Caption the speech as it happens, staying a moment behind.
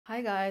Hi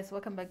guys,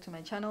 welcome back to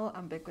my channel.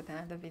 I'm back with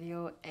another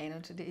video, and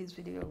on today's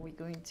video we're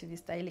going to be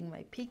styling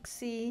my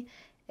Pixie.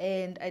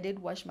 And I did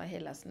wash my hair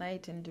last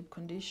night in deep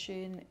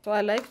condition, so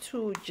I like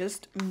to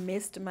just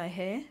mist my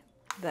hair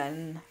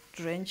than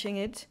drenching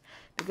it,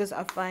 because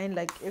I find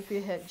like if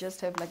you just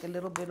have like a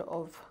little bit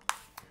of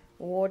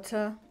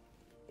water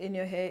in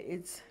your hair,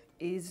 it's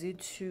easy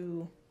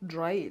to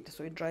dry it,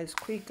 so it dries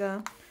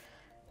quicker.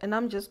 And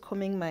I'm just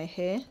combing my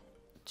hair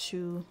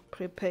to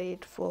prepare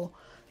it for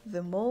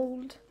the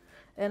mold.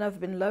 And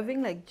I've been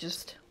loving like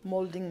just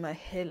molding my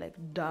hair like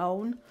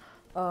down,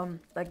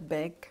 like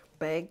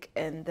back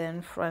and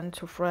then front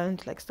to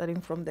front, like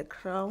starting from the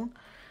crown.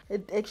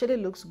 It actually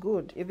looks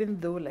good, even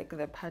though like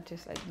the part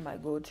is like my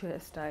go-to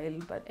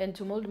hairstyle. And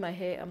to mold my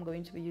hair, I'm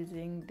going to be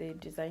using the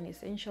Design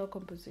Essential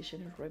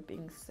Composition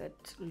Wrapping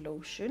Set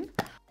Lotion.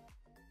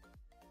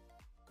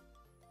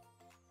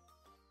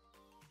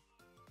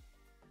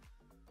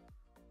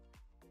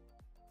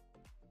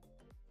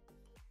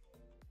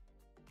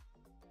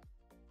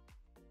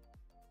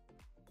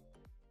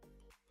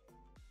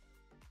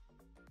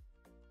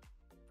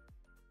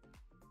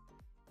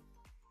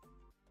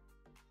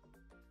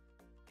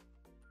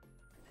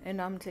 And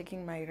I'm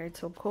taking my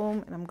retro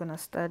comb and I'm gonna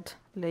start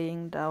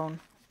laying down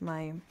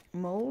my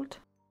mold.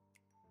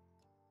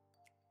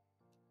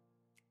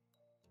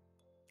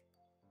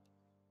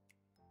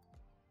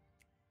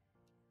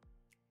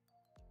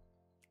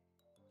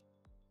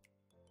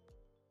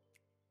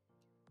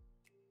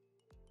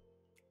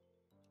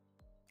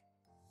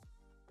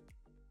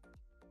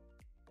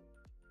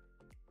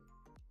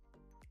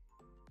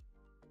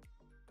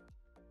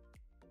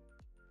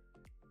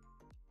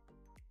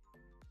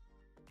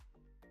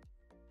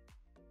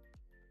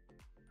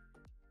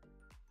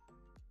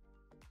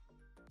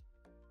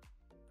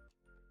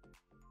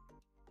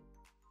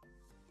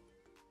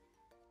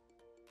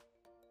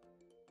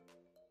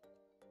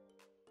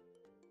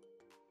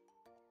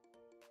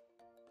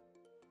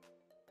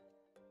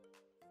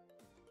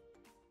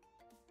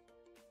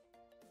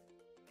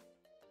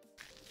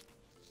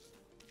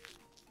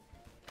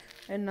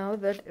 And now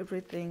that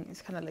everything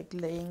is kind of like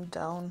laying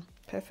down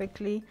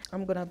perfectly,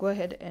 I'm gonna go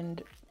ahead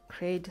and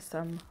create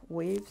some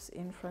waves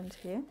in front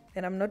here.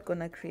 And I'm not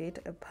gonna create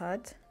a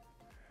part,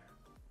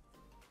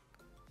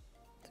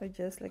 so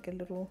just like a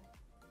little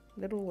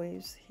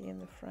waves here in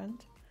the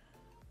front.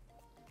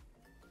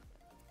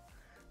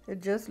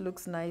 It just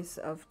looks nice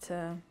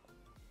after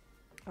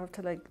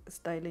like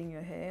styling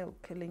your hair or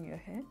curling your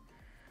hair,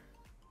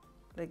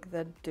 like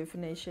that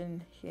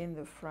definition here in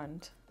the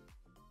front.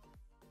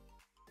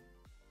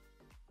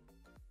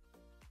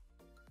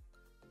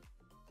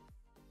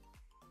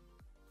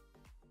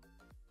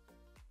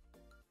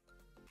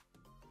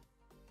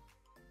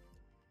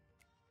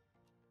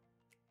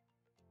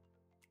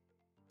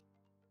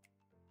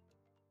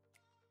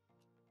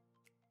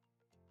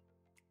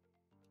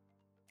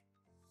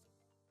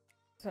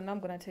 So now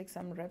I'm gonna take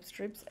some wrap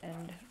strips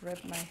and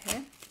wrap my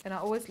hair. And I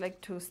always like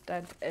to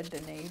start at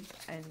the nape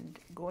and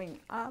going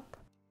up.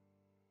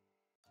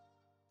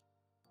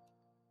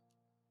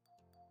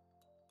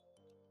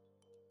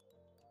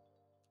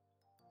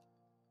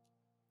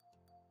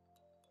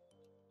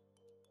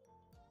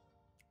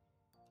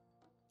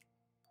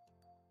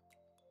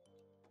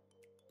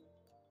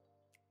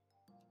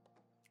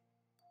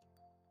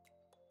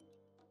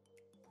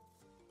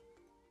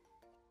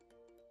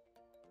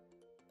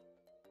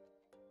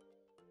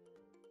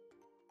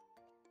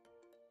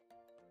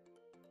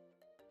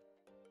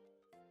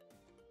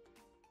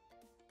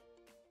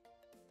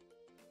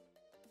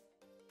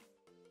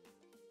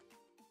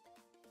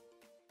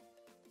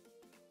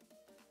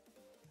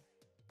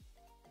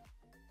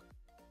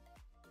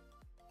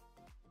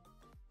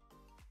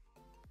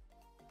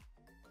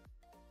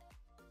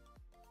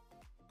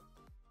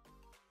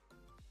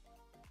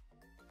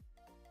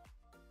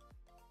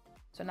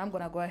 So now I'm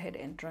gonna go ahead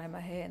and dry my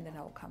hair and then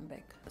I'll come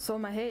back. So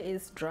my hair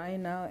is dry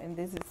now and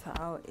this is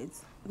how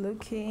it's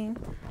looking,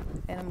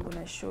 and I'm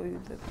gonna show you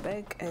the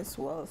back as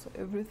well. So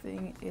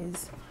everything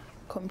is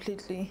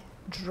completely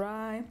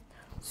dry.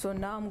 So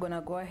now I'm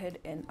gonna go ahead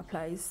and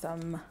apply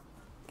some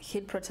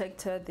heat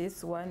protector.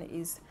 This one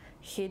is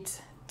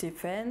Heat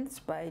Defense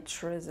by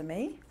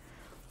Tresemme,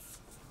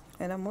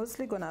 and I'm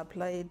mostly gonna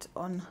apply it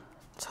on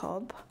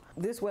top.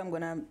 This way I'm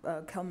gonna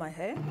curl my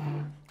hair.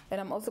 And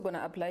I'm also going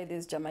to apply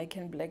this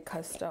Jamaican black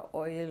castor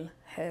oil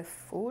hair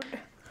food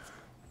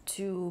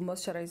to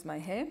moisturize my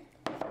hair.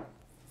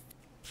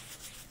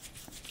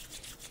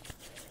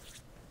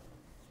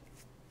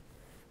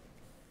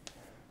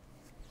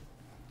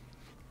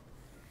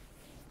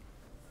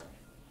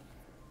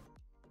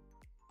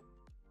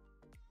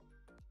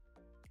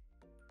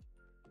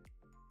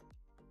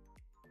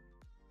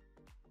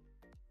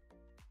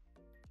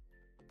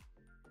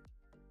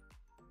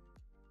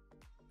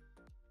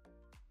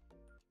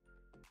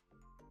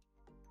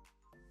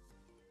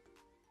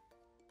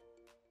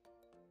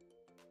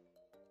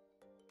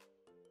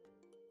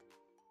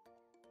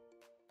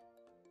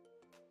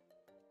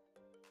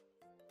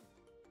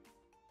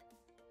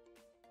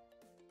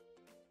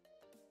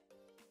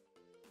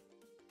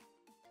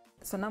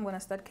 So now I'm gonna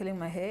start curling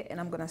my hair, and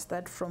I'm gonna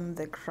start from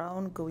the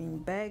crown going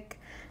back,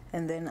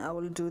 and then I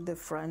will do the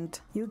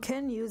front. You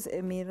can use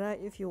a mirror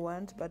if you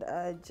want, but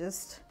I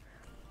just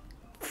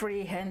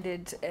freehand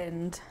it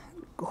and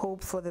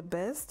hope for the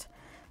best,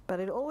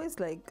 but it always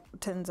like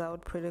turns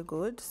out pretty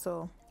good.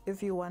 So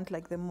if you want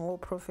like the more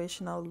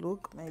professional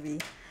look, maybe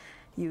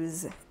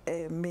use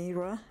a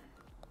mirror.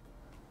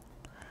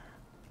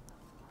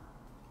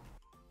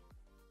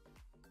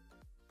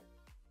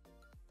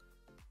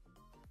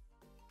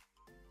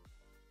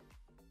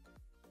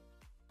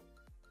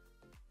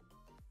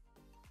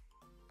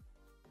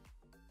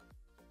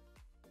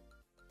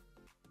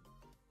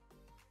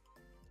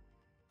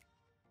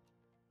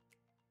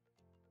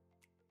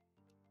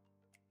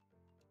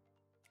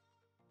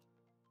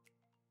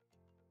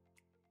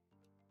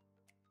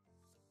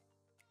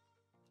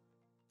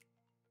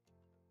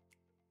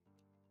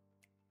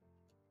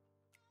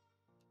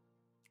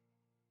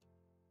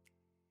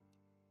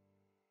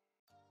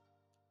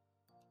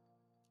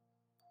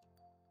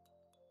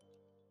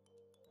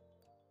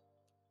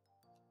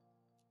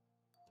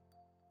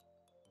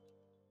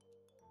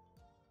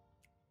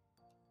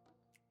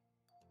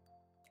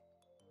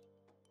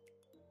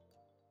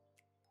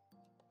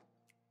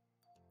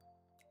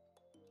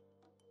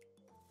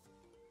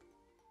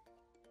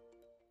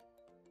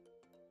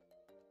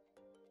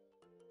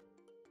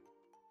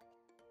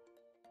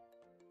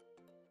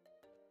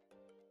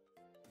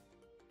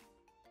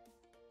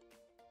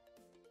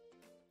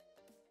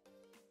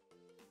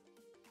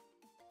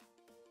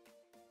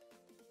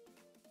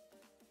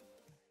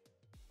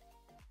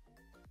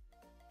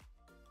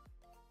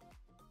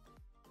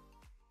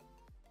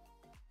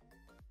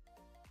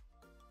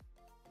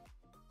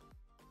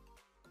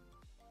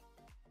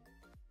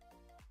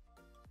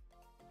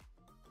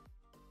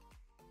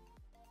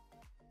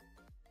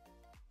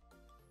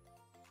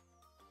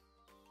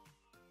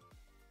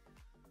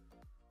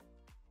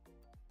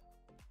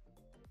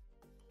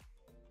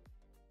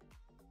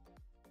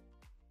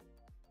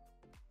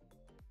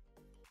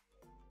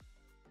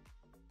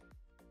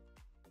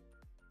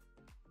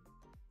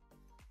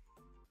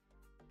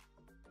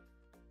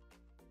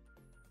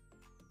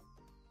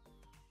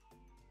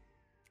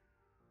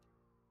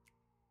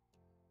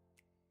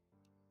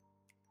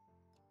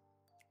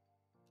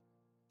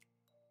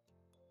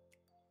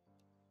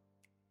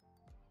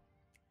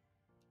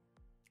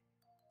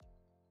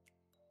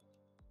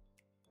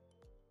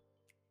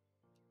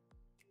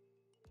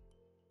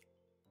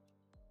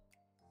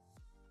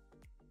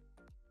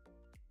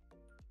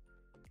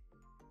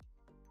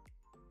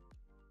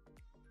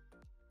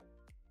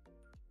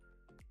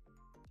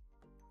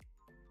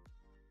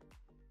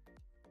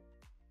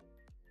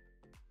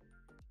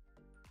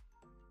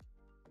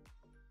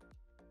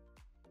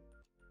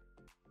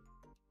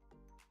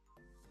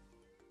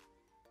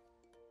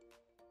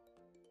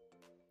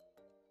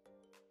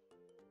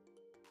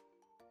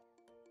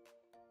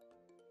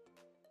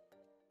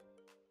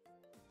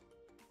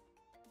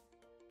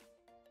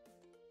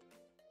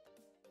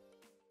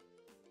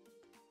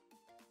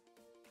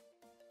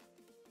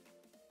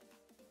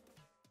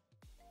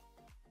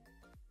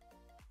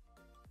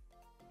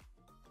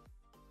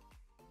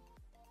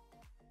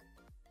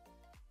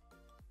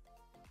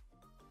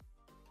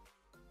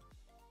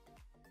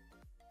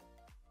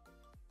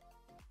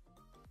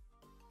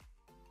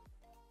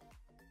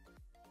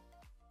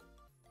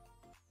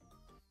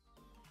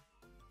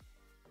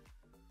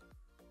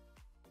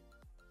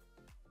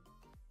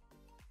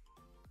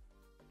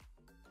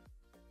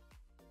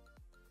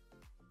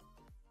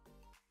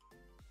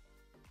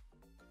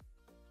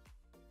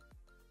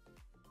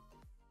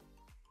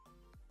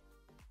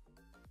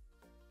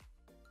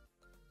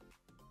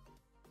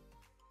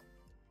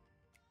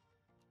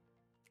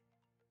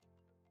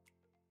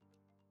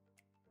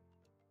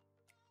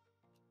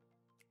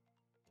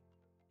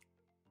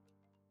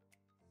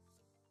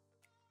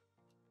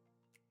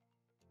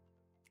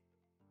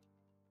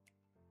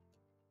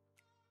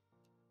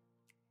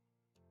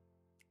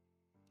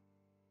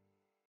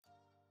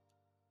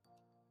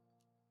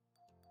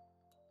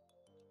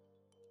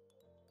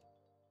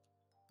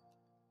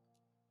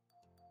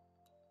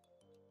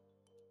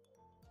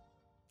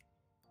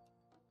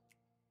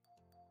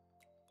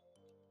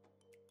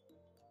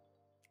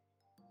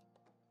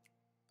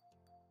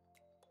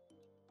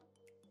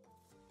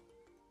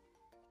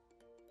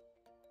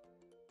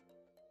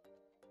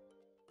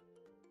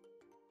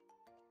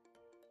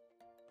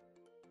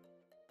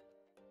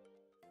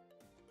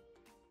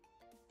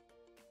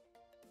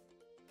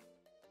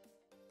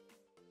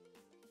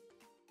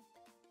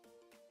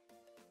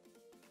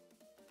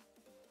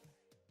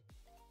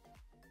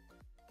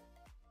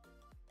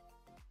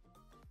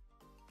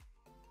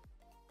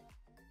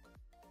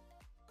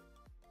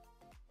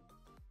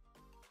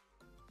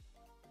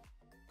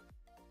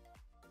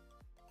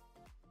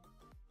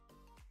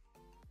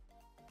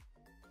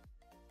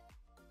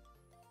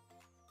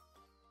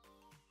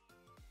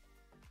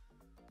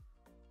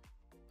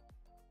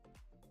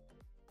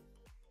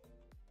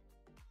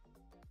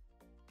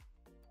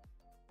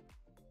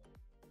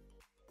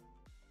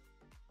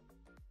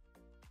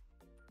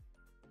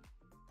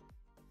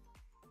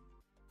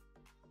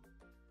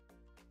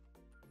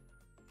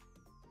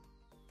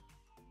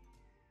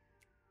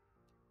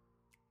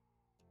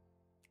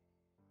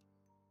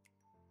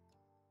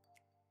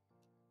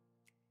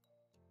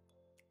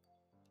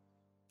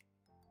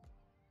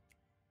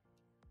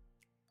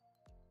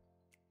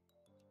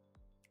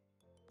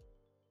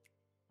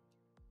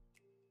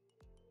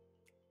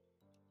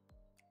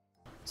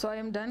 So I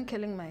am done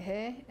curling my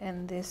hair,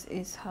 and this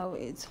is how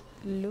it's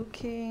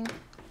looking.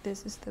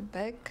 This is the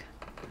back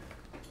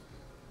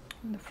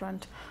and the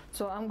front.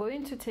 So I'm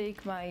going to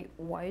take my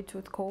wide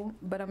tooth comb,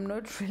 but I'm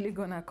not really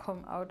gonna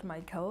comb out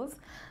my curls.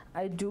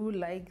 I do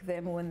like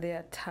them when they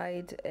are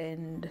tight,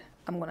 and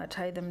I'm gonna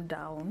tie them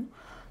down.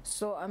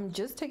 So I'm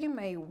just taking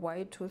my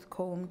wide tooth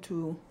comb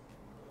to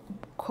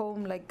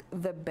comb like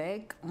the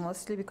back,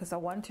 mostly because I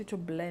want it to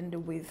blend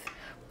with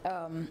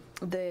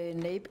the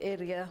nape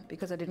area,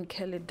 because I didn't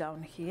curl it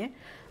down here.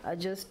 I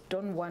just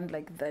don't want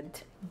like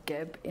that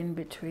gap in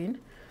between,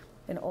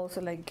 and also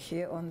like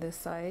here on the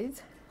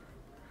sides.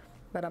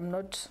 But I'm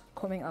not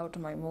combing out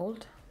my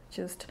mold,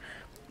 just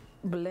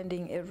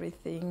blending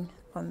everything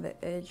on the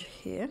edge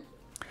here.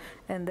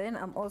 And then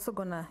I'm also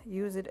gonna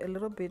use it a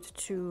little bit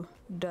to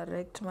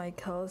direct my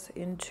curls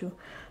into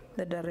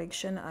the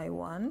direction I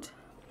want,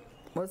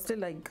 mostly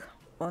like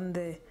on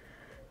the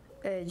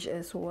edge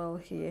as well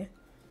here.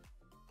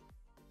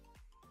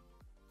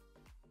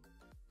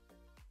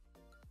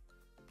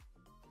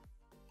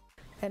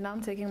 And now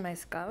I'm taking my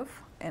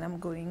scarf and I'm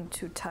going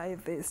to tie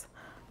this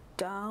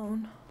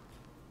down.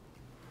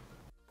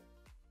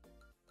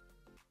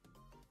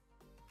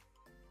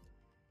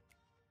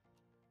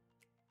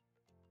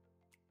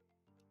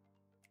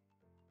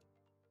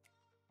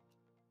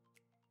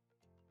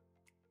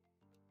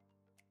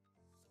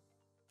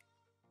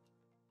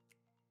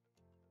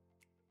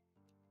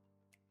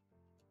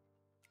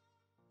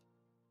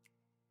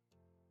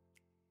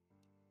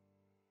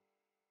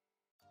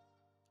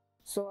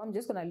 So I'm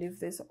just gonna leave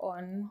this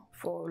on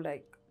for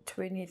like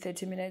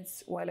 20-30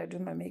 minutes while I do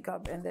my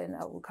makeup, and then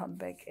I will come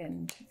back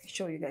and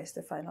show you guys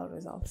the final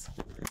results.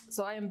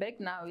 So I am back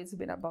now. It's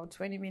been about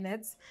 20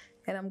 minutes,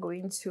 and I'm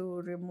going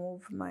to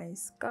remove my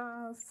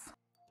scarf.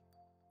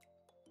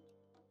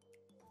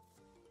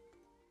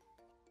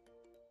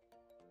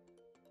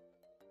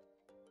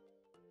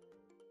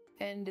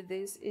 And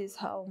this is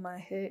how my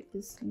hair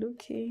is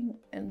looking,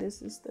 and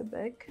this is the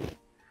back.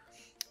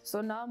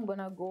 So now I'm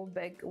gonna go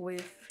back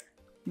with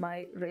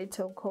my red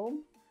tail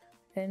comb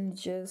and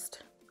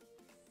just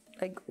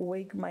like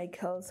wake my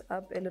curls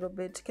up a little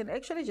bit. Can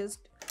actually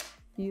just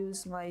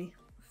use my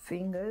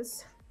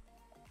fingers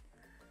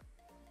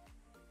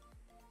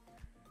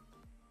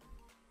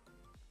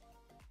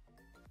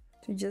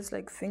to just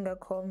like finger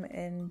comb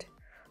and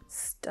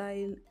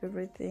style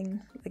everything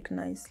like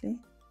nicely.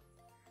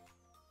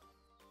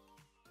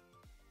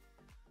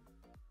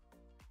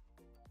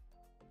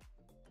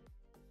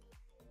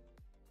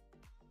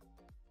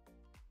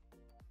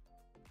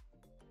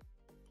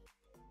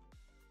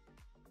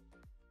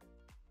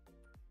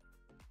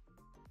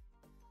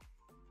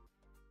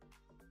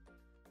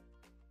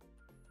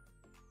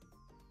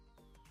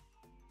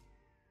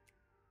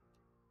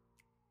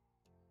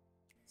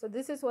 So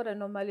this is what I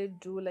normally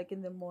do, like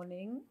in the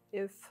morning.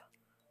 If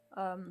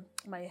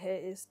my hair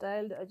is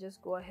styled, I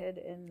just go ahead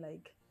and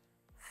like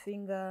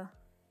finger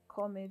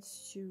comb it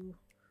to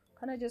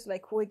kind of just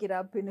like wake it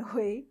up in a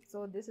way.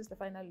 So this is the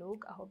final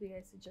look. I hope you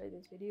guys enjoyed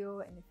this video,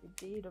 and if you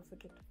did, don't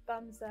forget to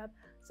thumbs up,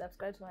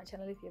 subscribe to my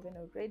channel if you haven't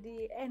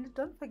already, and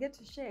don't forget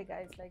to share,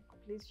 guys. Like,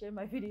 please share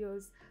my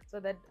videos so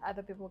that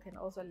other people can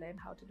also learn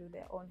how to do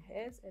their own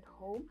hairs at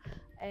home.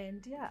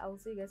 And yeah, I'll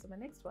see you guys on my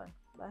next one.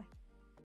 Bye.